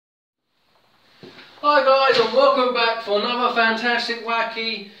Hi guys, and welcome back for another fantastic,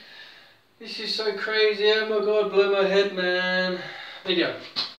 wacky, this is so crazy, oh my god, blew my head man, video.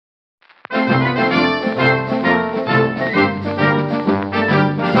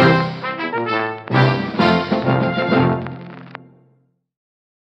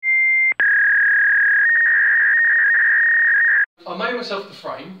 I made myself the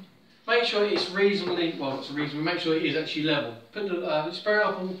frame. Make sure it's reasonably, well not so reasonably, make sure it is actually level. Put the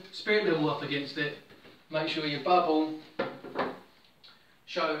spirit level up against it. Make sure your bubble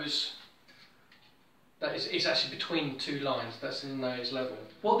shows that it's actually between two lines, that's in there it's level.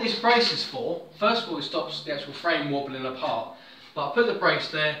 What this brace is for, first of all it stops the actual frame wobbling apart, but I put the brace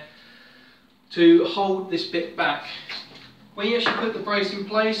there to hold this bit back. When you actually put the brace in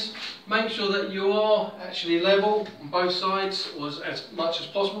place, make sure that you are actually level on both sides, or as much as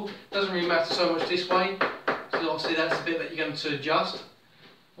possible. It doesn't really matter so much this way, because obviously that's the bit that you're going to adjust.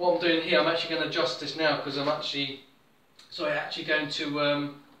 What I'm doing here, I'm actually going to adjust this now because I'm actually going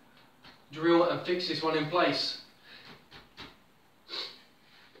to drill and fix this one in place.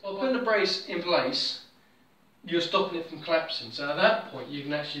 By putting the brace in place, you're stopping it from collapsing. So at that point, you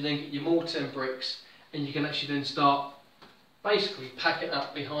can actually then get your mortar and bricks, and you can actually then start basically pack it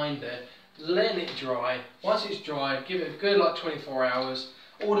up behind there, letting it dry. Once it's dry, give it a good like 24 hours.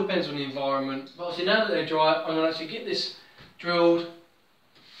 All depends on the environment. But obviously now that they're dry, I'm going to actually get this drilled,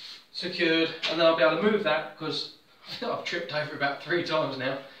 secured, and then I'll be able to move that because I've tripped over about 3 times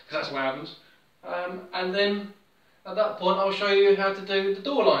now, because that's what happens. And then at that point I'll show you how to do the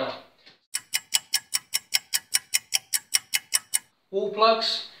door liner. Wall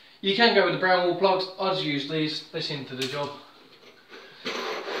plugs, you can go with the brown wall plugs. I just use these, they seem to do the job.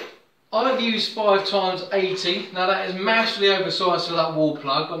 I've used 5x80, now that is massively oversized for that wall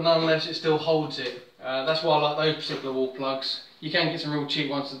plug, but nonetheless it still holds it. That's why I like those particular wall plugs. You can get some real cheap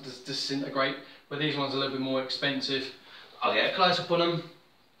ones that disintegrate, but these ones are a little bit more expensive. I'll get a close up on them,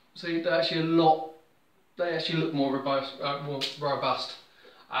 so they're actually they actually look more robust.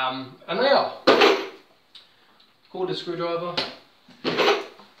 And they are. Called a screwdriver,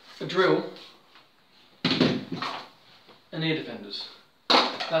 a drill, and ear defenders.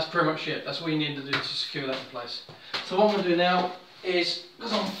 That's pretty much it. That's all you need to do to secure that in place. So what I'm going to do now is,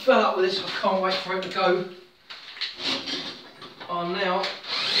 because I'm fed up with this, I can't wait for it to go. I'm now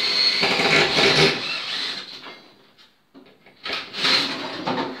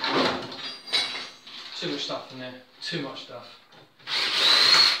too much stuff in there. Too much stuff.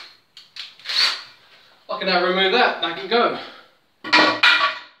 I can now remove that. That can go.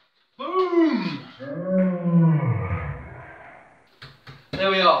 Boom!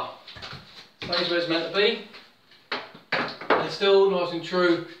 There we are. Stays where it's meant to be. And it's still nice and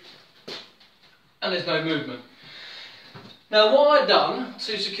true. And there's no movement. Now what I've done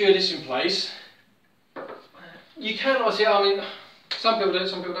to secure this in place, you can obviously, I mean, some people do it,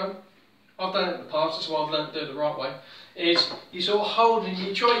 some people don't. I've done it in the past, that's why I've learned to do it the right way. Is you sort of hold and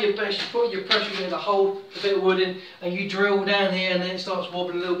you try your best, you put your pressure in to hold a bit of wood in, and you drill down here and then it starts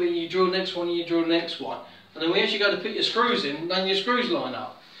wobbling a little bit, and you drill the next one and you drill the next one. And then when you actually go to put your screws in, then your screws line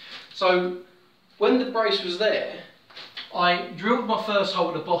up. So when the brace was there, I drilled my first hole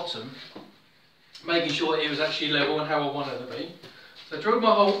at the bottom, making sure it was actually level and how I wanted it to be. So I drilled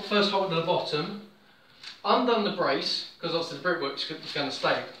my first hole at the bottom, undone the brace, because obviously the brickwork's going to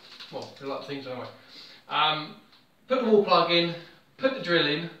stay, well, they're like things anyway. Put the wall plug in, put the drill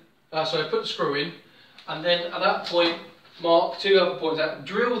in, put the screw in, and then at that point, mark 2 other points out,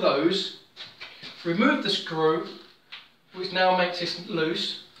 drill those, remove the screw, which now makes this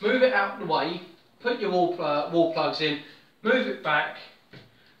loose, move it out of the way, put your wall plugs in, move it back,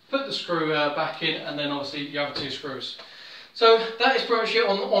 put the screw back in, and then obviously the other 2 screws. So that is pretty much it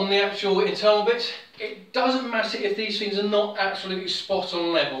on the actual internal bits. It doesn't matter if these things are not absolutely spot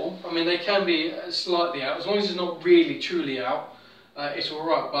on level. I mean, they can be slightly out. As long as it's not really truly out, it's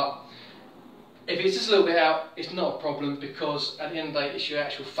alright. But if it's just a little bit out, it's not a problem, because at the end of the day, it's your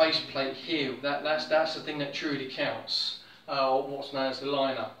actual faceplate here. That's the thing that truly counts, what's known as the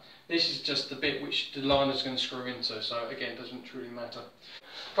liner. This is just the bit which the liner's going to screw into, so again, it doesn't truly matter.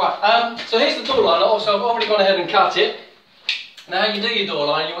 Right, so here's the door liner. Also, I've already gone ahead and cut it. Now you do your door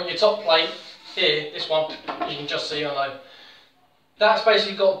line, you want your top plate here, this one, you can just see, I know. That's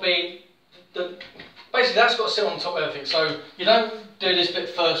basically got to be, basically that's got to sit on top of everything. So you don't do this bit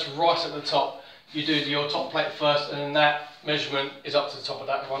first right at the top. You do your top plate first, and then that measurement is up to the top of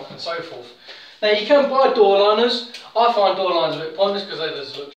that one, and so forth. Now you can buy door liners. I find door liners a bit pointless because they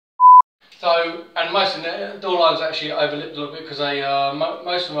just look. So, and most of the door liners actually overlipped a little bit because they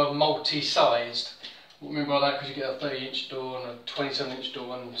most of them are multi-sized. What I mean by that, because you get a 30-inch door and a 27-inch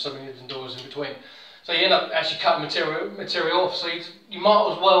door and so many different doors in between. So you end up actually cutting material off. So you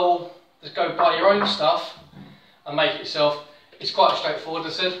might as well just go buy your own stuff and make it yourself. It's quite straightforward.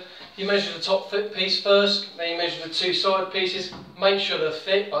 As I said, you measure the top piece first, then you measure the two side pieces, make sure they're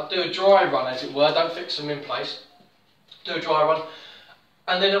fit, like do a dry run as it were, don't fix them in place. Do a dry run,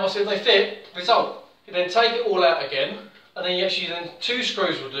 and then obviously if they fit, result. You then take it all out again, and then you actually then 2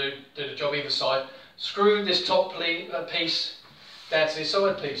 screws will do the job either side. Screw this top piece down to the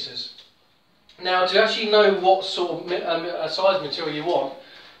side pieces. Now to actually know what sort of size material you want,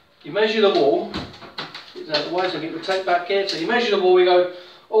 you measure the wall. Otherwise, I'll get the tape back here. So you measure the wall, we go,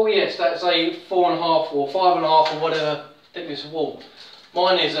 oh yes, that's a 4.5 or 5.5 or whatever thickness of wall.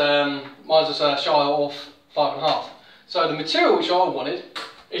 Mine's just shy off 5.5. So the material which I wanted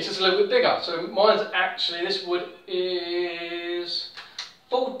is just a little bit bigger. So mine's actually, this wood is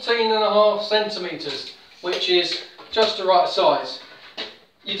 14.5 centimetres, which is just the right size.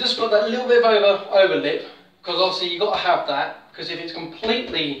 You just got that little bit of overlip, because obviously you've got to have that, because if it's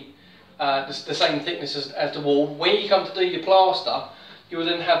completely the same thickness as the wall, when you come to do your plaster, you will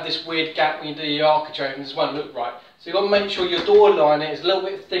then have this weird gap when you do your architrave and this won't look right. So you've got to make sure your door liner is a little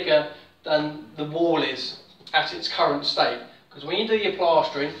bit thicker than the wall is at its current state. Because when you do your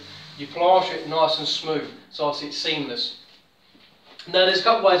plastering, you plaster it nice and smooth, so obviously it's seamless. Now there's a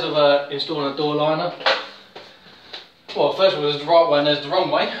couple ways of installing a door liner. Well, first of all, there's the right way and there's the wrong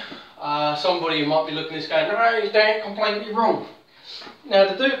way. Somebody might be looking at this going, no, you're doing it completely wrong. Now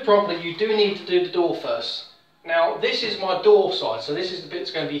to do it properly, you do need to do the door first. Now this is my door side, so this is the bit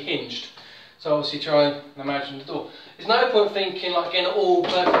that's going to be hinged. So obviously try and imagine the door. There's no point thinking like getting it all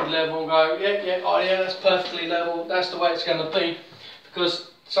perfectly level and go, oh yeah, that's perfectly level, that's the way it's going to be.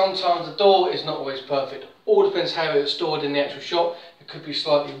 Because sometimes the door is not always perfect. All depends how it's stored in the actual shop. It could be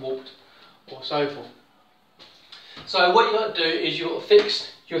slightly warped or so forth. So what you've got to do is you've got to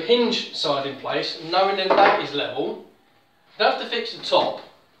fix your hinge side in place, knowing that that is level. You don't have to fix the top.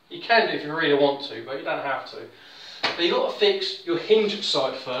 You can do if you really want to, but you don't have to. But you've got to fix your hinge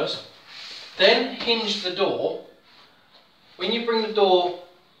side first, then hinge the door. When you bring the door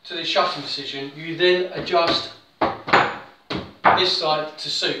to the shutting position, you then adjust this side to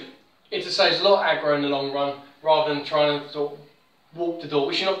suit. It saves a lot of aggro in the long run, rather than trying to sort of warp the door,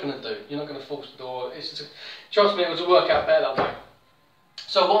 which you're not going to do. You're not going to force the door. Trust me, it will work out better that way.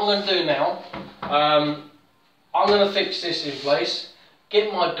 So what I'm going to do now, I'm going to fix this in place,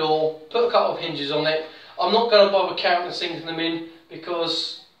 get my door, put a couple of hinges on it. I'm not going to bother counting and sinking them in,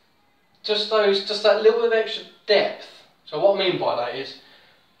 because just that little bit of extra depth. So what I mean by that is,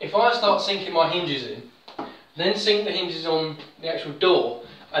 if I start sinking my hinges in, then sink the hinges on the actual door,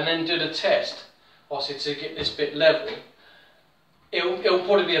 and then do the test, obviously to get this bit level, it'll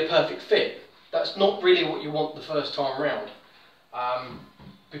probably be a perfect fit. That's not really what you want the first time round,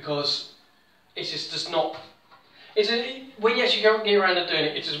 because it's just not. When you actually get around to doing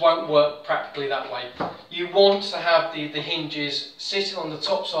it, it just won't work practically that way. You want to have the hinges sitting on the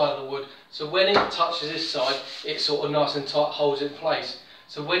top side of the wood, so when it touches this side, it's sort of nice and tight, holds it in place.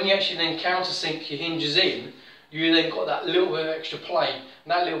 So when you actually then countersink your hinges in, you then got that little bit of extra play,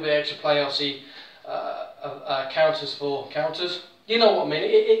 and that little bit of extra play, obviously, counters for counters. You know what I mean?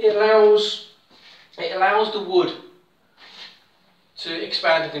 It allows the wood to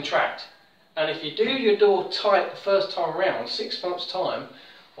expand and contract. And if you do your door tight the first time around, 6 months time,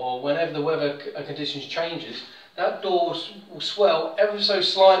 or whenever the weather conditions changes, that door will swell ever so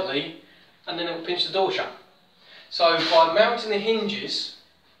slightly, and then it will pinch the door shut. So by mounting the hinges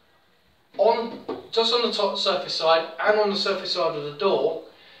just on the top surface side and on the surface side of the door,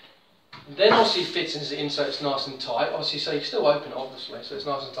 then obviously fitting it in so it's nice and tight. Obviously, so you still open it, obviously, so it's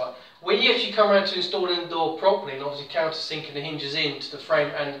nice and tight. When you actually come around to installing the door properly and obviously countersinking the hinges into the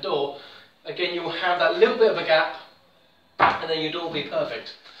frame and the door, again you'll have that little bit of a gap, and then your door will be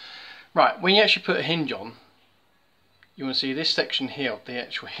perfect. Right, when you actually put a hinge on, you want to see this section here of the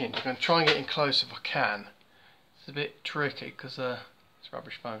actual hinge. I'm going to try and get in close if I can. It's a bit tricky because it's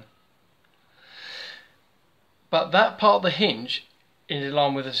rubbish foam. But that part of the hinge is in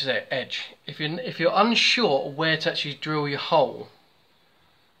line with this edge. If you're unsure where to actually drill your hole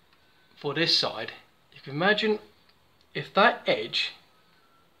for this side, if you imagine if that edge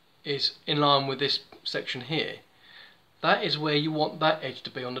is in line with this section here, that is where you want that edge to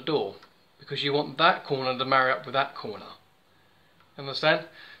be on the door, because you want that corner to marry up with that corner. Understand?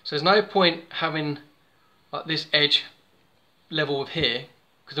 So there's no point having like this edge level with here,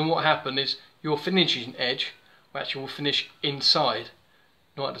 because then what happened is your finishing edge actually will finish inside,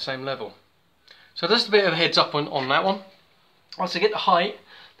 not at the same level. So just a bit of a heads up on that one. Once I get the height,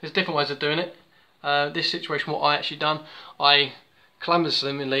 there's different ways of doing it. This situation, what I actually done, I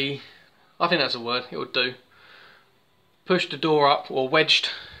clandestinely I think that's a word, it would do. Pushed the door up, or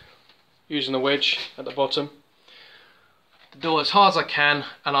wedged, using a wedge at the bottom, the door as hard as I can,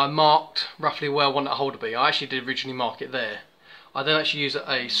 and I marked roughly where I want that hole to be. I actually did originally mark it there. I then actually used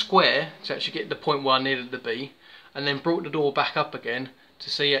a square to actually get the point where I needed it to be, and then brought the door back up again to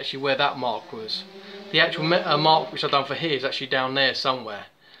see actually where that mark was. The actual mark which I've done for here is actually down there somewhere.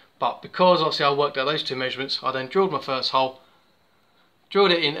 But because obviously I worked out those two measurements, I then drilled my first hole,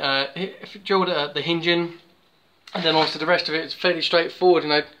 drilled it at the hinge in, and then obviously the rest of it is fairly straightforward. You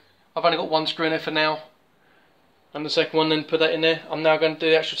know, I've only got one screw in there for now, and the second one, then put that in there. I'm now going to do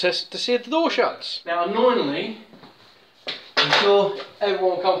the actual test to see if the door shuts. Now annoyingly, I'm sure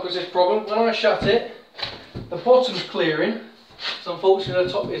everyone will come across this problem. When I shut it, the bottom's clearing, so unfortunately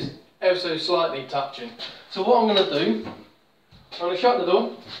the top is ever so slightly touching. So what I'm going to do, I'm going to shut the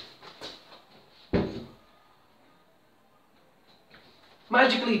door,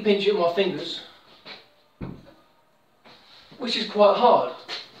 magically pinch it with my fingers, which is quite hard.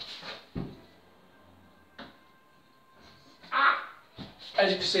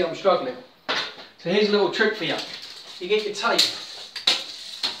 As you can see, I'm struggling. So here's a little trick for you. You get your tape.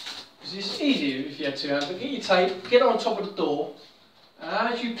 It's easier if you had two hands, but get your tape, get it on top of the door,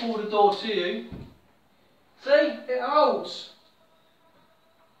 and as you pull the door to you, see, it holds.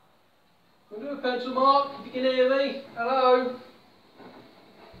 We'll do a pencil mark, if you can hear me. Hello?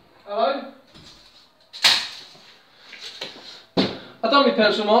 Hello? I've done my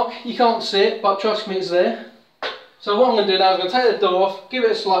pencil mark, you can't see it, but trust me, it's there. So what I'm going to do now is I'm going to take the door off, give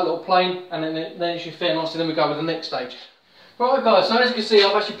it a slight little plane, and then it should fit nicely, then we go with the next stage. Right guys, so as you can see,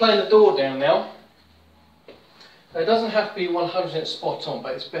 I've actually planed the door down now. It doesn't have to be 100% spot on,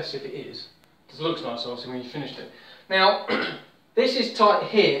 but it's best if it is. It looks nice obviously when you finished it. Now, this is tight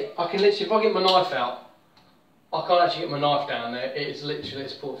here. I can literally, if I get my knife out, I can't actually get my knife down there. It is literally,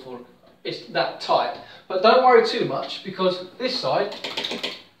 it's that tight. But don't worry too much, because this side,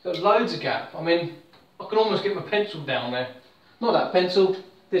 got loads of gap. I mean, I can almost get my pencil down there. Not that pencil,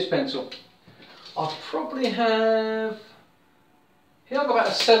 this pencil. I probably have, here I've got about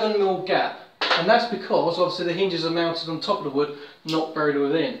a 7mm gap, and that's because obviously the hinges are mounted on top of the wood, not buried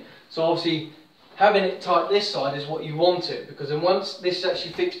within. So obviously having it tight this side is what you want it, because then once this is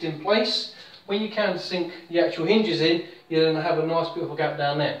actually fixed in place, when you can sink the actual hinges in, you're going to have a nice beautiful gap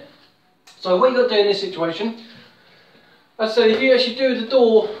down there. So what you've got to do in this situation, as I said, if you actually do the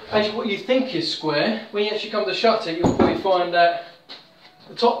door as what you think is square, when you actually come to shut it, you'll probably find that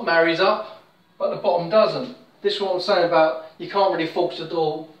the top marries up, but the bottom doesn't. This is what I'm saying about you can't really force the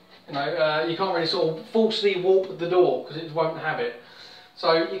door, you know, you can't really sort of falsely warp the door because it won't have it.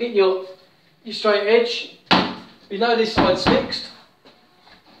 So you get your straight edge, you know this side's fixed,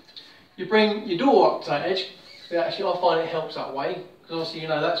 you bring your door up to that edge. Actually I find it helps that way, because obviously you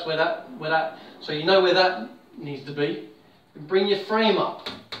know that's where that, so you know where that needs to be. You bring your frame up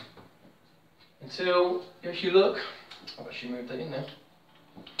until, if you look, I've actually moved that in there.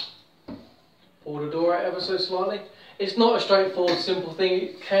 Pull the door out ever so slightly. It's not a straightforward, simple thing.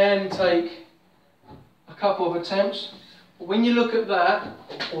 It can take a couple of attempts. But when you look at that,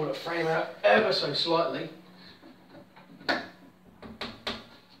 pull the frame out ever so slightly.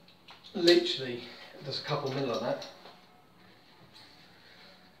 Literally, just a couple mil on that.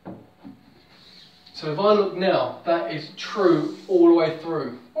 So if I look now, that is true all the way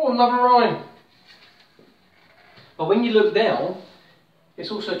through. Oh, another rhyme. But when you look down, it's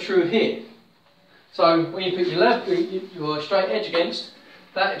also true here. So when you put your straight edge against,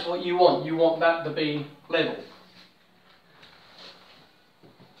 that is what you want. You want that to be level.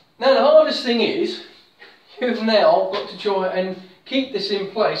 Now the hardest thing is, you've now got to try and keep this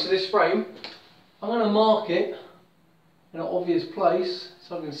in place, so this frame, I'm going to mark it in an obvious place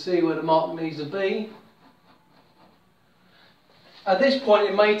so I can see where the mark needs to be. At this point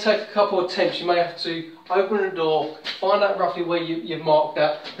it may take a couple of attempts. You may have to open the door, find out roughly where you've marked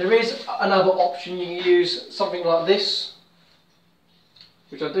that. There is another option. You can use something like this,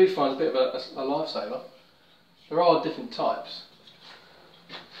 which I do find a bit of a lifesaver. There are different types.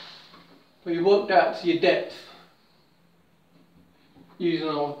 But you work out to your depth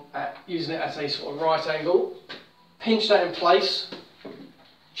using it at a sort of right angle. Pinch that in place,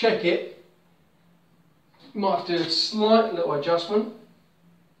 check it. You might have to do a slight little adjustment.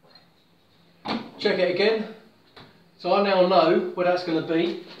 Check it again. So I now know where that's going to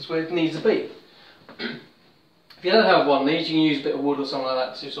be, is where it needs to be. If you don't have one of these, you can use a bit of wood or something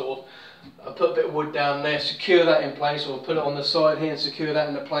like that to sort of put a bit of wood down there, secure that in place, or put it on the side here and secure that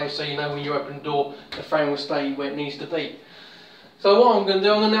into place so you know when you open the door, the frame will stay where it needs to be. So what I'm going to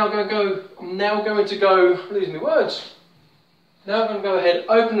do, I'm now going to go, losing my words. Now I'm going to go ahead,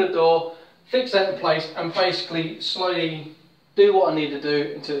 open the door, fix that in place and basically slowly do what I need to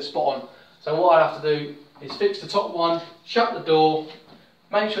do until it's spot on. So what I have to do is fix the top one, shut the door,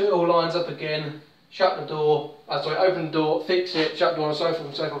 make sure it all lines up again, shut the door, open the door, fix it, shut the door, and so forth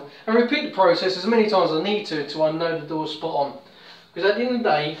and so forth. And repeat the process as many times as I need to until I know the door's spot on. Because at the end of the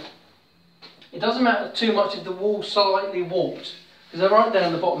day, it doesn't matter too much if the wall's slightly warped. Because right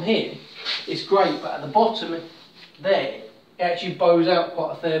down the bottom here, it's great, but at the bottom there, it actually bows out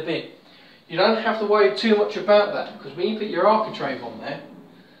quite a fair bit. You don't have to worry too much about that, because when you put your architrave on there,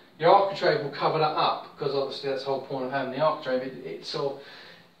 your architrave will cover that up, because obviously that's the whole point of having the architrave. It sort of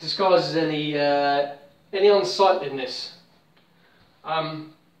disguises any unsightliness.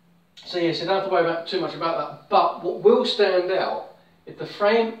 So yes, you don't have to worry too much about that. But what will stand out, if the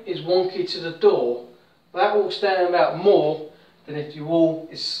frame is wonky to the door, that will stand out more than if your wall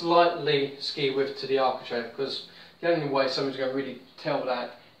is slightly skew-width to the architrave, because the only way someone's going to really tell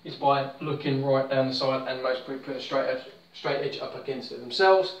that is by looking right down the side, and most people put a straight edge up against it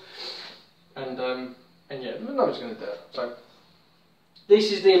themselves, and yeah, no one's going to do it. So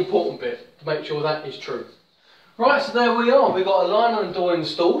this is the important bit, to make sure that is true. Right, so there we are, we've got a liner and door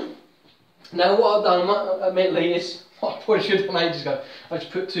installed. Now what I've done, admittedly, is what I probably should have done ages ago. I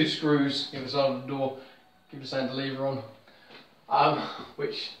just put 2 screws either side of the door, give the sander lever on.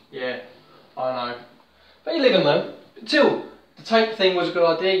 Which, yeah, I know. But you live and learn. Until the tape thing was a good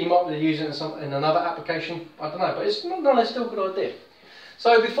idea, you might be using it in another application, I don't know, but it's nonetheless still a good idea.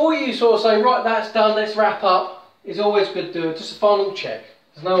 So before you sort of say, right, that's done, let's wrap up, it's always good to do just a final check.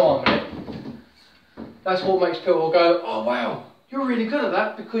 There's no harm in it. That's what makes people go, oh wow, you're really good at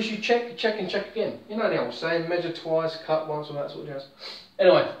that, because you check and check again. You know the old saying, measure twice, cut once, all that sort of jazz.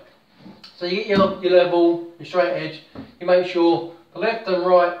 Anyway, so you get your level, your straight edge, you make sure the left and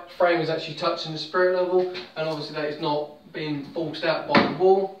right frame is actually touching the spirit level, and obviously that is not being forced out by the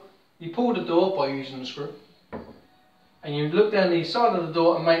wall. You pull the door by using the screw, and you look down the side of the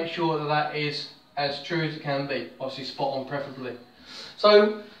door and make sure that that is as true as it can be, obviously spot on preferably.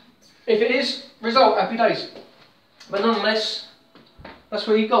 So if it is, result, happy days. But nonetheless, that's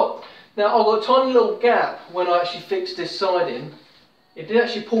what you got. Now I've got a tiny little gap when I actually fixed this siding. It did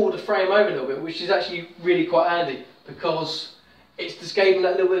actually pull the frame over a little bit, which is actually really quite handy, because it's just giving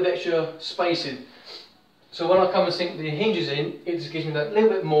that little bit of extra spacing. So when I come and sink the hinges in, it just gives me that little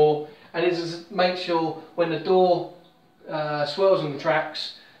bit more, and it just makes sure when the door swirls and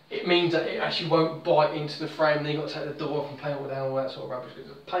contracts, it means that it actually won't bite into the frame, and then you've got to take the door off and plane it all down, all that sort of rubbish. It's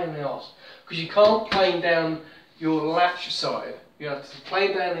a pain in the arse. Because you can't plane down your latch side, you have to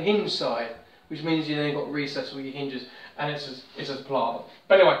plane down the hinge side, which means you then got recess with your hinges, and it's a palaver.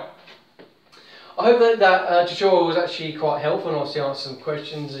 But anyway, I hope that tutorial was actually quite helpful and obviously answered some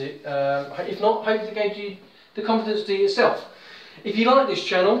questions. If not, hopefully it gave you the confidence to do it yourself. If you like this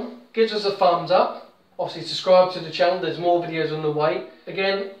channel, give us a thumbs up. Obviously subscribe to the channel, there's more videos on the way.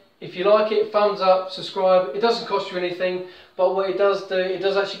 Again, if you like it, thumbs up, subscribe. It doesn't cost you anything, but what it does do, it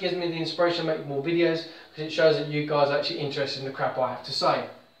does actually give me the inspiration to make more videos, because it shows that you guys are actually interested in the crap I have to say.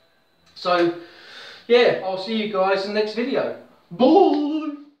 So, yeah, I'll see you guys in the next video. Bye!